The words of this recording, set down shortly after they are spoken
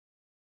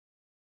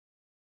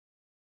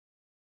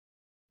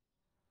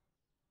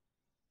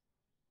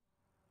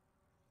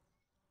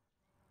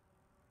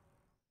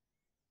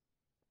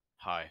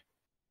Hi.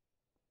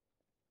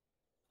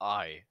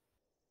 I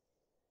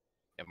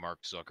am Mark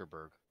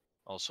Zuckerberg,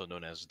 also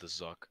known as the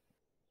Zuck.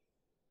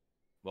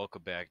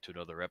 Welcome back to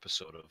another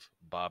episode of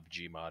Bob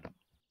Gmod.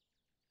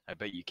 I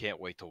bet you can't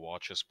wait to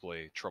watch us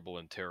play Trouble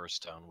in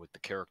Terrorist Town with the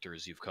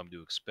characters you've come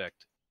to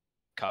expect.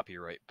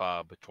 Copyright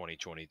Bob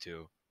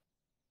 2022,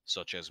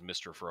 such as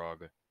Mr.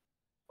 Frog,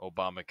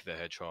 Obamic the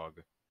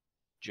Hedgehog,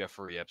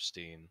 Jeffrey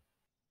Epstein,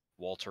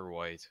 Walter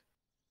White,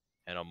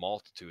 and a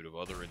multitude of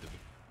other individuals.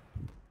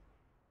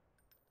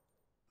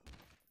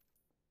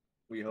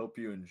 We hope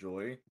you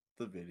enjoy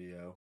the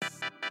video.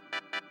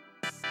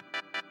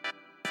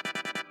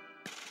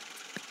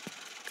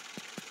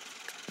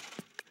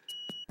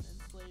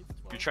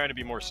 You're trying to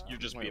be more. You're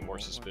just being more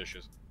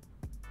suspicious.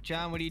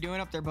 John, what are you doing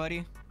up there,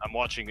 buddy? I'm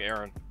watching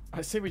Aaron.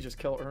 I say we just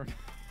kill Ern.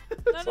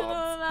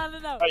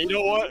 No. You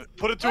know what?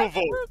 Put it to a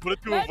vote. Put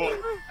it to a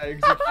vote. I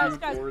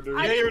execute order.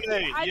 Yay or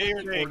nay? Yay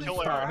or nay? Kill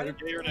Aaron.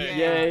 Yay or nay?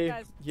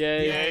 Yay.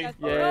 Yay. Yay.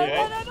 No.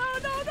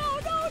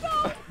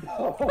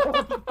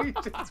 Oh, we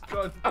just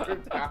gunned her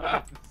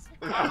down.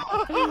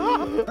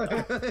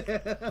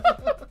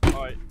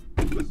 Alright.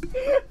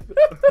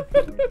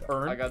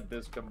 Ern. I got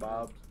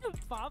discombobed.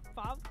 Bob.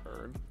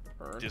 Ern.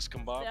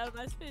 Discombobed? Stay out of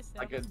my space.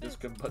 I get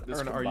discombobed.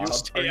 Ern, are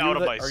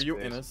you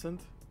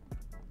innocent?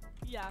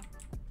 Yeah.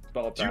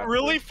 Do you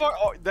really fuck?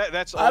 Oh,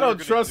 that's. All I don't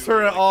trust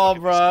her at all,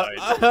 bro.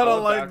 I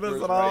don't like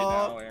this at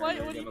all. What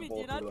do you mean? Do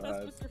you not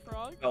trust Mr.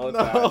 Frog? Spell it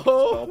back.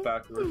 Spell it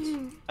backwards.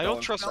 I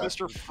don't trust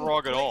Mr.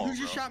 Frog at all. Who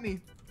just shot me?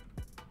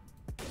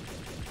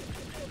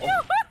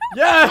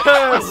 Yes!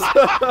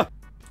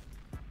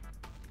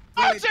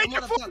 I'm saying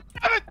you're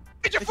 47!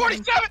 You're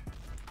 47!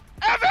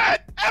 Evan!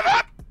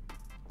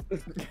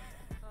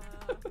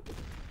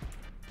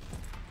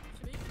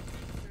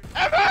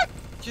 Evan!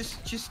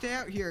 Just stay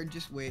out here and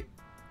just wait.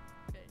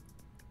 Okay.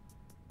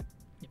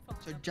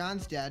 So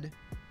John's dead.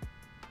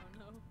 Oh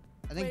no.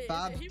 I think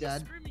Bob's he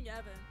dead. Was screaming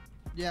Evan.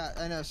 Yeah,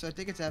 I know. So I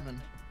think it's Evan.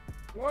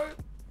 What?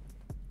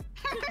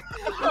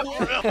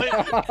 Really?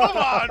 Come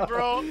on,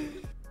 bro.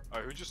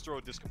 Alright, who just throw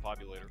a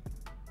discombobulator?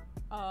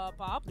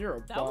 Bob? You're a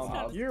That was bum.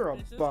 kind of You're a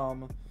suspicious.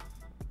 bum.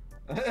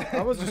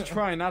 I was just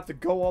trying not to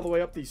go all the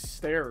way up these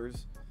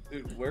stairs.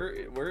 Dude, where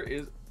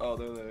is? Oh,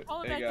 there.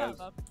 All the Hey way guys,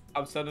 back up.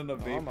 I'm sending a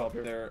vape I'm up up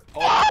here. there.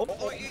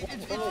 Oh,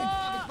 it's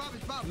Bob.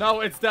 It's Bob.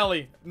 No, it's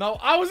Deli. No,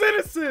 I was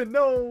innocent.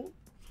 No.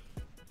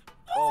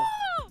 Oh.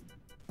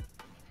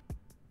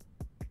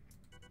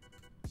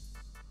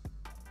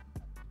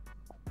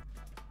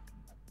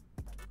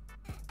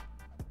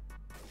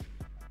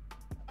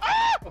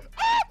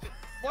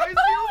 Why is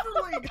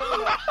the overlay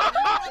going up?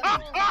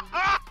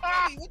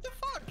 Hey, what the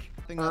fuck?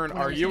 Ern,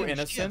 are you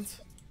innocent?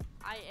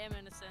 I am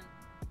innocent.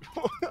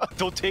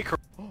 Don't take her.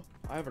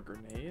 I have a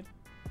grenade.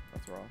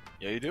 That's wrong.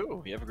 Yeah, you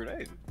do. You have a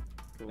grenade.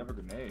 Cool. Never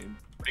grenade.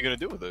 What are you gonna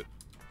do with it?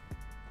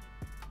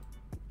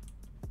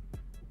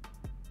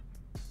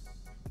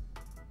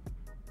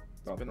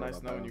 It's been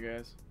nice knowing you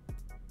guys.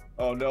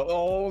 Oh no!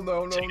 Oh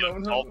no! Take No!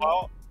 it No! all No!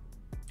 out?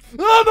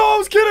 Oh no, I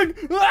was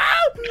kidding!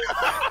 Ah!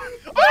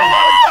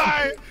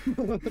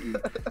 Oh,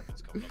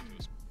 it's coming up to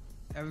us.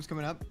 Evan's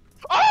coming up.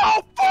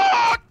 Oh,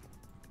 fuck!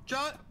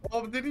 John.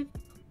 Oh, did he?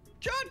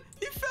 John,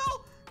 he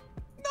fell.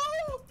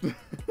 No.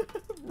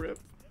 Rip.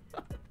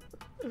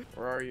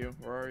 Where are you?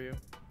 Where are you?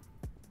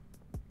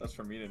 That's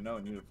for me to know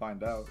and you to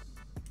find out.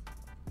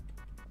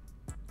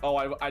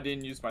 Oh, I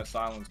didn't use my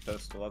silence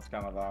pistol. That's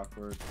kind of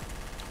awkward.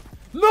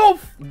 No!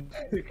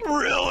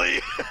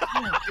 Really?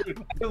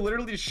 Dude, I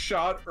literally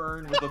shot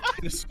Ern with a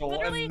pistol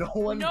Literally, and no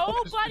one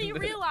nobody questioned it.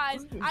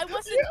 realized. I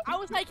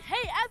was like,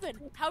 hey, Evan,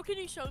 how can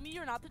you show me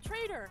you're not the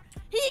traitor?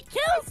 He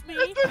kills me,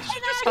 and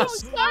I go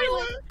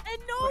silent,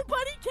 and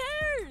nobody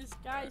cares.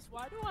 Guys,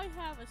 why do I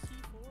have a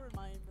C4 in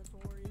my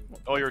inventory?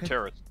 Oh, you're a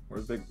terrorist.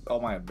 Where's Big? Oh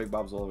my, Big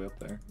Bob's all the way up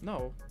there.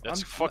 No.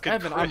 That's I'm fucking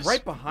Evan, I'm Chris.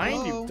 right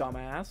behind you, Hello?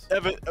 dumbass.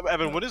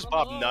 Evan, when does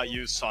Bob not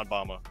use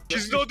Sanbama?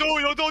 Don't do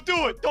it! Don't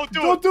do it! Don't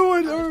do Don't it! do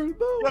it, Ern! You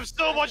No! have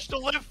so much to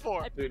live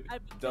for. Dude,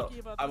 I've been don't- thinking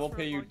about I this will for a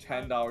pay you long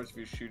time. $10 if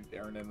you shoot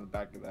Aaron in the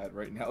back of the head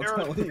right now.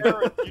 Aaron, Tell me.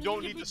 Aaron, you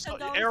don't Give need me to. $10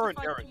 if Aaron,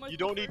 I Aaron, kill my you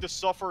don't need brother. to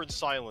suffer in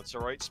silence.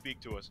 All right, speak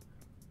to us.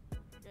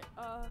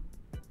 Okay,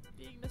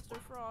 being Mr.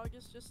 Frog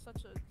is just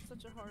such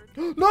a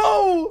hard.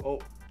 No! Oh,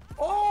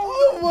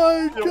 Oh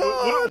my Yeah,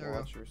 what- god!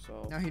 Watch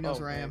yourself. Now he knows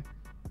Oh, where I man. am.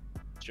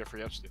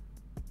 Jeffrey Epstein.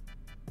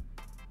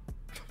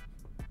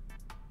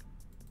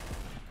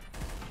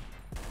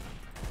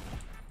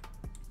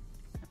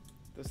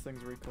 This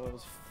thing's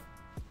recoil.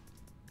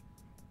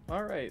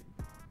 Alright.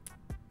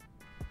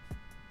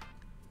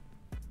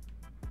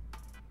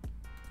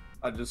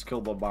 I just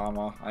killed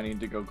Obama. I need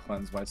to go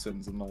cleanse my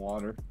sins in the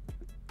water.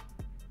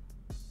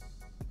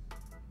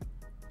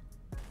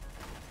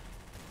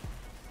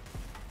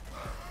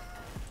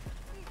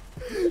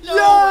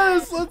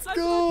 Yes! way. Let's That's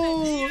go!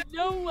 what they-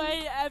 No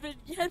way Evan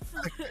gets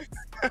this.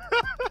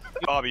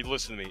 Bobby,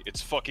 listen to me.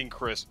 It's fucking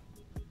Chris.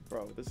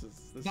 Bro, this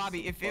is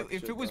Bobby, if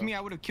it was me, I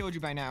would have killed you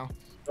by now.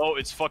 Oh,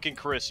 it's fucking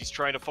Chris. He's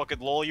trying to fucking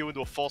lull you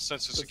into a false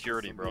sense of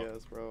security, bro.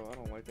 Yes, bro. I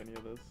don't like any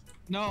of this.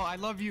 No, I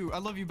love you. I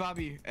love you,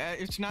 Bobby.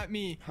 It's not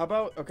me. How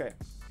about, okay,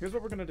 here's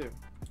what we're gonna do.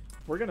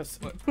 We're gonna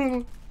sit.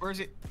 Where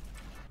is it?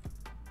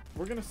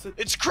 We're gonna sit.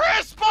 It's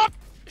Chris! Bob!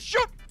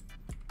 Shoot!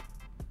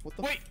 What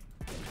the? Wait.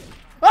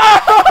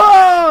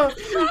 Ah!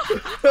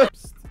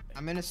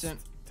 I'm innocent.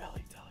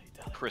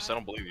 Chris, I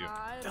don't believe you.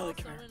 Deli,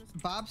 come here.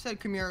 Bob said,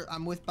 "Come here."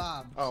 I'm with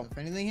Bob. Oh. So if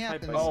anything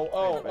happens,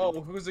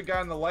 Oh, who's the guy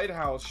in the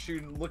lighthouse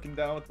looking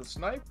down with the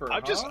sniper?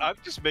 I'm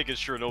just making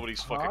sure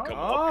nobody's fucking coming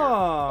up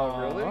Oh,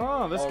 really?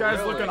 Oh, this Oh, guy's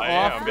really? looking I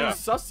am, awfully yeah.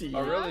 sussy.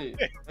 Oh, really?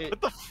 here.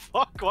 What the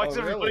fuck? Why is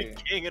Oh, everybody really?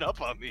 ganging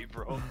up on me,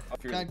 bro?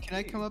 Dad, can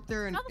I come up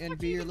there and How the fuck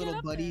be do you your even little get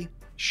up buddy? there?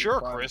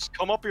 Sure, Fine. Chris.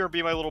 Come up here and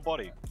be my little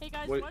buddy. Hey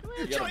guys, Wait, why do we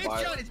you have gotta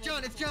buy it. It's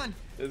John.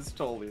 It's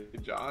totally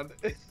John.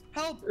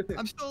 Help!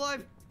 I'm still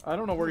alive. I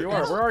don't know where you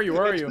are. Where are you?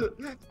 Where are you?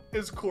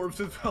 His corpse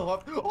has fell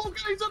off. Oh, God,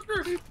 he's up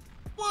here. He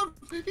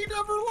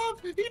never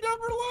left. He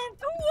never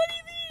left. Oh, what do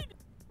you mean?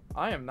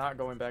 I am not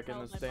going back in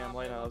Oh, this my damn mom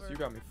lighthouse. over. You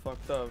got me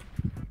fucked up.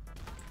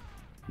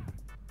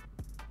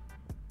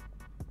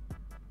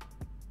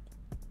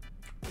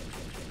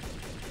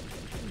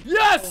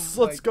 Yes!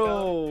 Oh my Let's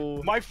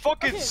go! My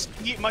fucking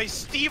Okay. my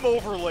Steam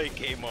overlay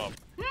came up.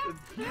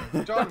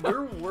 John,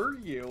 where were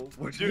you?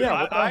 Dude,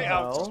 Yeah, what the I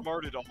hell?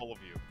 outsmarted all of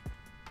you.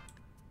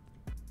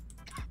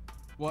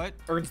 What?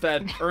 Ern's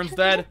dead. Ern's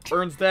dead.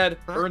 Ern's dead.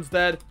 Ern's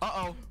dead.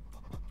 Uh-oh.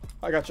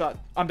 I got shot.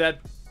 I'm dead.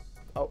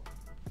 Oh.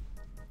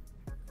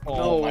 Oh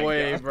No my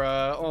way, God.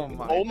 bruh. Oh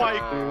my Oh my,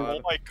 God.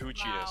 oh my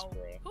Gucci-ness, Wow.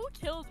 bro. Who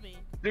killed me?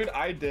 Dude,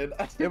 I did.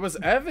 It was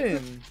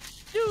Evan.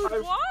 Dude, I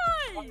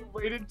why?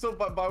 waited until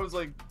Bob was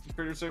like,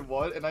 Critter say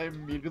what? And I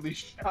immediately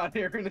shot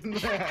Aaron in the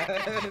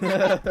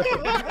head.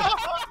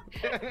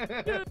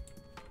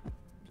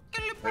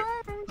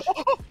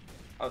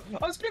 I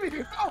was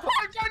kidding. Oh,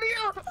 I'm trying to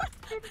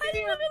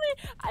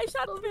I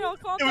shot the barrel.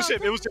 Calm It was down.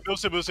 him. It was him. It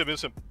was him. It was him. It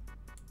was him.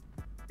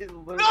 No,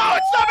 No,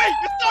 it's not me!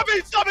 It's not me!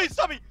 It's not me! It's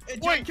not me! John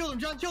Wait, killed him.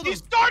 John killed he him.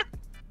 started.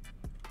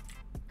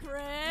 Chris.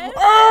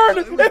 Ern!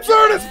 It's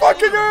Ern! It's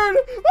fucking Ern!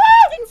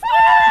 It's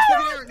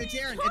Aaron. It's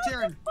Aaron. It's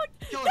Aaron.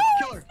 Kill her. No,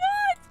 Kill her. it's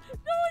not.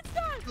 No, it's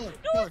not. Kill her.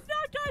 No, Kill her. it's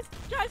not, guys.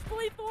 Guys,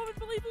 believe the woman.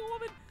 Believe the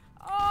woman.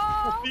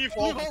 Oh. Leave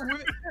Leave all- her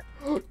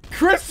with-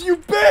 Chris, you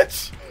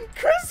bitch!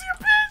 Chris,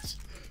 you bitch!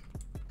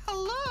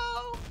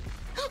 Hello.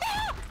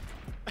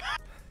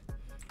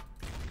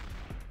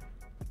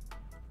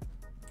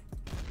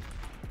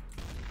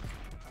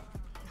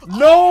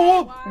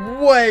 No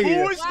Wow. way!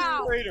 Who is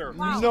Wow. the traitor?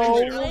 Wow. No.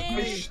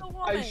 It's the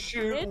woman. I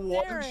shoot It's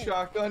one Aaron.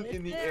 shotgun It's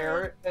in the Aaron.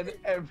 air and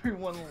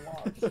everyone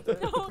lost.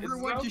 No,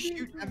 Everyone not just me.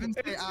 shoot Evan.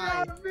 Say It's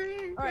I. not me.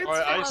 All right, All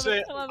right, I kill say,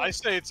 Evan, kill Evan. I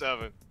say it's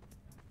Evan.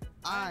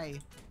 I.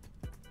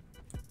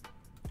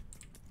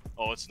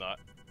 Oh, it's not.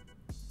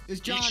 It's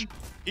He, John.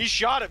 he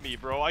shot at me,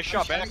 bro. I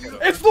shot shot back at at you. him.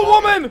 It's the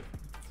woman!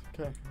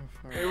 Okay.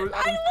 It was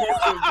I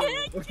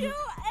literally uncomfortable.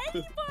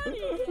 can't kill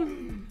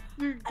anybody.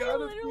 You I gotta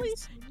literally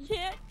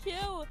can't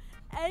kill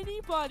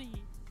anybody.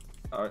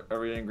 Are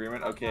we in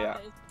agreement? Okay, yeah.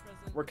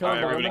 We're killing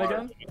All right, the woman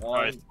everybody. again? All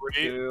right, One,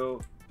 3.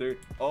 2, 3.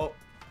 Oh,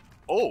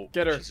 Oh,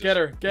 Get her, Jesus. get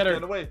her, get get her.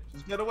 away.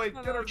 Just get away.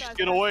 No, Get her. no, guys,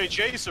 Get away,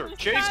 chaser, guys,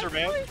 chaser,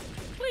 man. Please,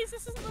 please,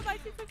 this isn't the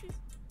 1950s.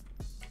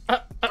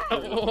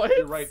 What?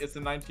 You're right. It's the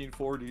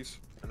 1940s.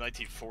 The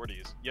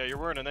 1940s. Yeah, you're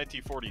wearing a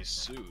 1940s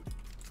suit.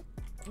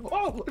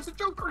 Oh, it's a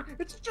Joker.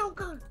 It's a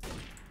Joker.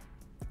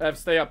 F,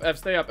 stay up, F,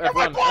 stay up, F,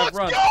 My run, F, bullet's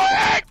run.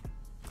 going!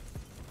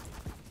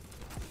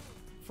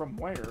 From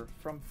where?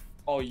 From...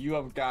 Oh, you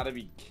have got to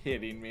be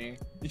kidding me.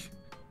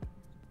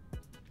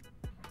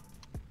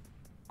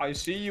 I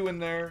see you in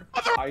there.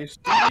 I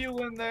see you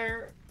in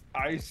there.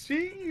 I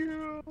see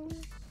you.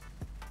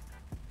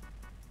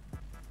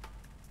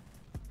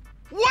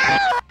 Where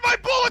are my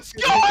bullets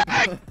going?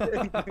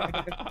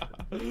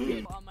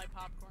 On my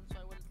popcorn so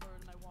I wouldn't throw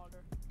it in my water.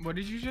 What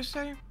did you just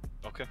say?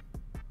 Okay.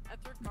 I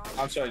threw garbage.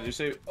 I'm sorry. Did you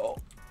say? Oh.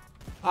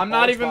 I'm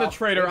not it's even the Bob.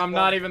 traitor, It's I'm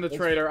not Bob. even the It's-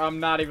 traitor, I'm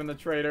not even the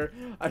traitor.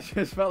 I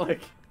just felt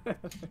like...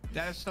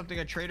 That is something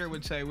a traitor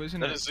would say,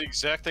 wasn't That it? is the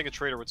exact thing a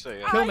traitor would say.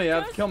 Yeah. Kill me, I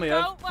Ev, just kill me,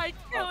 Ev. felt like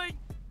killing.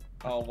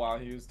 Oh wow,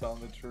 he was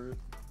telling the truth.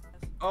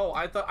 Oh,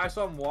 I thought I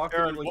saw him walking.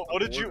 Aaron, like, what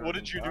did the you border what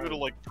did you do and to died.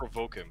 like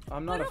provoke him?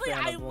 I'm not Literally, a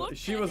fan I of women. looked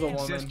She at was a him.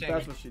 woman, Existing.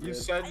 that's what she You did.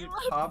 said I you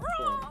love topped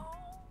bro. him.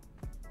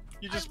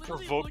 You I just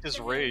literally provoked looked his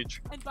at him,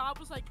 rage. And Bob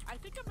was like, I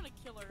think I'm gonna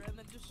kill her, and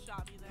then just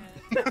shot me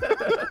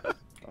then.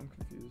 I'm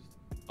confused.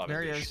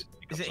 There he is.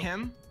 Is it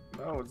him?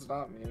 No, it's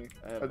not me.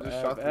 Ev, I just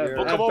Ev, shot the Ev, air.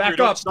 Oh, Ev, come over back here.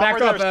 Don't up, stop back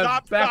right up, there. Ev,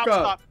 Stop, back stop, up.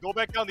 stop. Go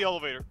back down the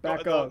elevator.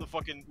 Back Go, up. The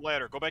fucking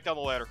ladder. Go back down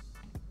the ladder.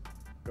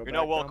 Go You're back not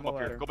down welcome the up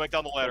here. ladder. Go back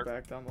down the ladder. Go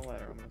back down the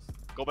ladder. I'm gonna...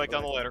 Go back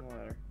down the ladder.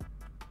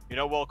 You're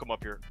not welcome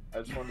up here. I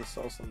just wanted to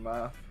sell some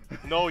math.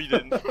 No, you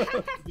didn't.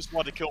 You just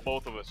wanted to kill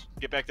both of us.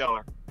 Get back down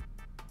there.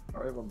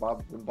 All right, when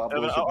Bob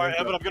Evan, was all right,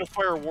 Evan, I'm gonna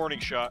fire a warning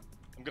shot.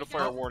 I'm gonna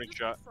fire a No, warning there's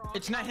shot. a frog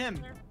It's not him.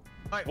 out there.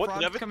 Alright, What? Frog's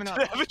Did Evan, coming up.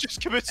 did Evan just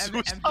commit Evan-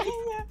 suicide? Evan-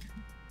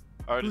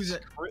 All right, Who's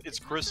it's, it? it's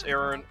Chris,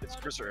 Aaron. It's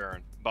Chris or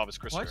Aaron. Bob, it's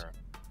Chris or What? Aaron.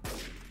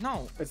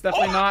 No. It's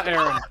definitely not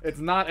Aaron. It's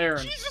not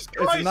Aaron. Jesus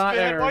Christ, it's not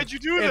man! Aaron. Why'd you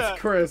do that?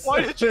 It's Chris.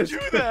 Why did you do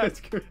that? It's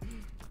Chris.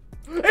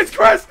 It's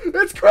Chris!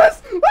 It's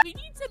Chris! We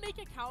need to make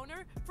a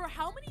counter for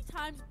how many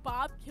times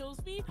Bob kills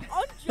me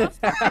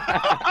unjustly.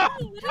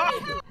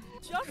 Literally,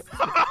 just.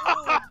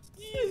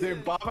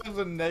 Dude, Bob has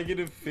a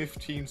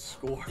 -15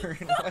 score.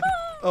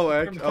 Oh,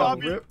 heck. Oh,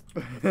 Bobby- rip.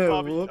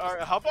 Bobby, Whoops. all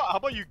right, how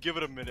about you give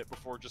it a minute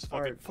before just fucking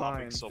Alright, popping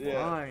fine. someone?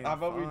 Yeah. Fine, How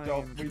about we fine.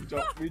 don't. Dude,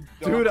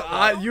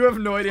 you have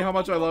no idea how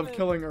much I love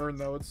killing Ern,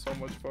 though. It's so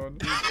much fun.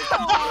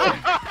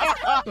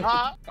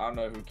 I don't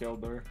know who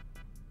killed her.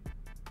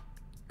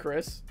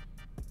 Chris?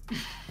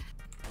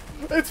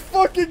 It's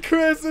fucking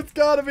Chris! It's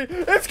gotta be!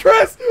 It's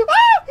Chris!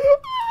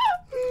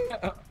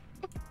 Ah!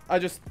 I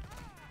just...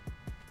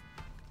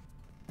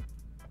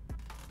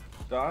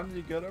 Don,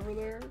 you good over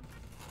there?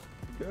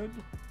 You good?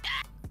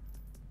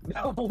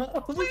 No.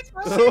 What was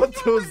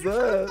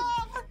that?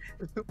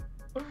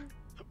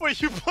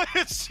 Wait, you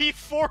planted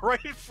C4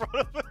 right in front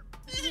of him?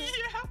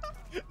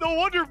 Yeah. No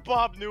wonder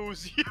Bob knew it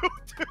was you,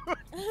 dude.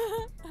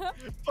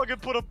 Fucking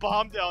put a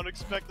bomb down,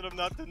 expected him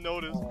not to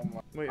notice. Oh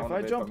my. Wait, I if wanna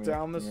I vape jump on me.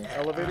 down this Yeah.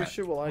 elevator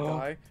chute, will I Oh.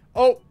 die?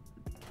 Oh!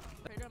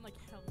 Traitor, I'm like,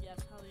 hell yes,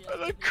 hell yes.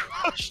 And I give me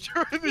crushed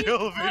her in He the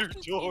elevator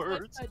crushes me with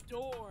doors. the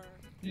door.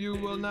 You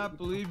will not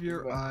believe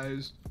your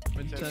eyes.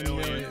 With 10 10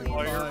 million million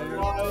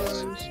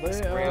fireflies.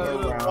 fireflies. They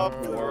are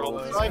Up the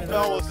world. I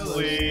fell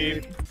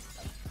asleep.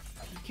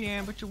 You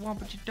can, but you won't,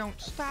 but you don't.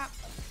 Stop.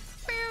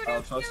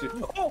 Oh, trust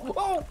you.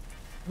 Oh!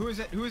 Who is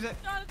it? Who is it?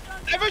 John,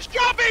 Evan,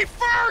 shot me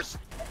first!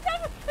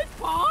 it's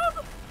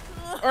Bob!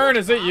 Ern,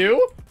 is it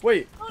you?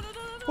 Wait, No, no, no,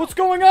 no, no. what's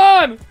going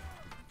on?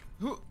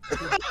 Who?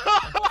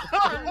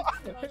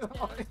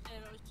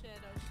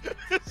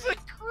 Is it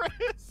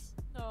Chris?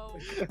 No.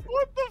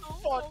 What the No,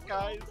 fuck, no,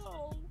 guys?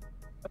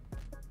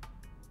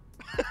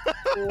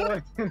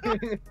 no,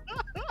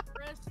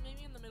 Chris,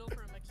 maybe in the middle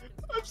for a Mexican.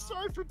 I'm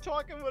sorry for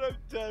talking when I'm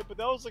dead, but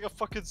that was like a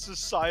fucking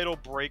societal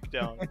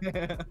breakdown.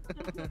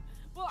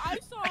 Well, I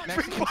saw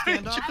Mexican Everybody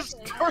standoff?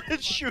 just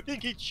started shooting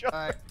each other.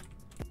 Alright.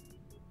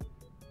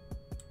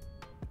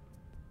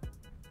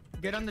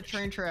 Get on the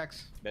train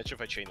tracks. Imagine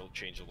if I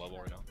change the level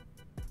right now.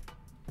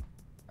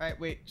 Alright,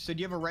 wait. So do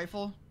you have a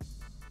rifle?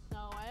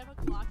 No, I have a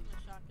Glock and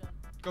a shotgun.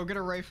 Go get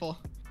a rifle.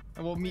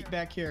 And we'll meet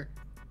back here.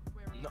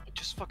 Where? No,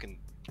 just fucking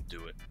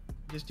do it.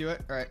 Just do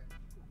it? Alright.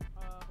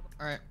 Hold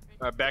on. Alright.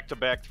 Back to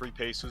back, 3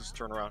 paces,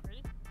 turn around.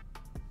 Ready?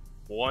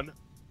 1,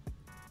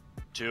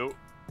 2,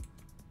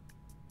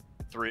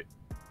 3.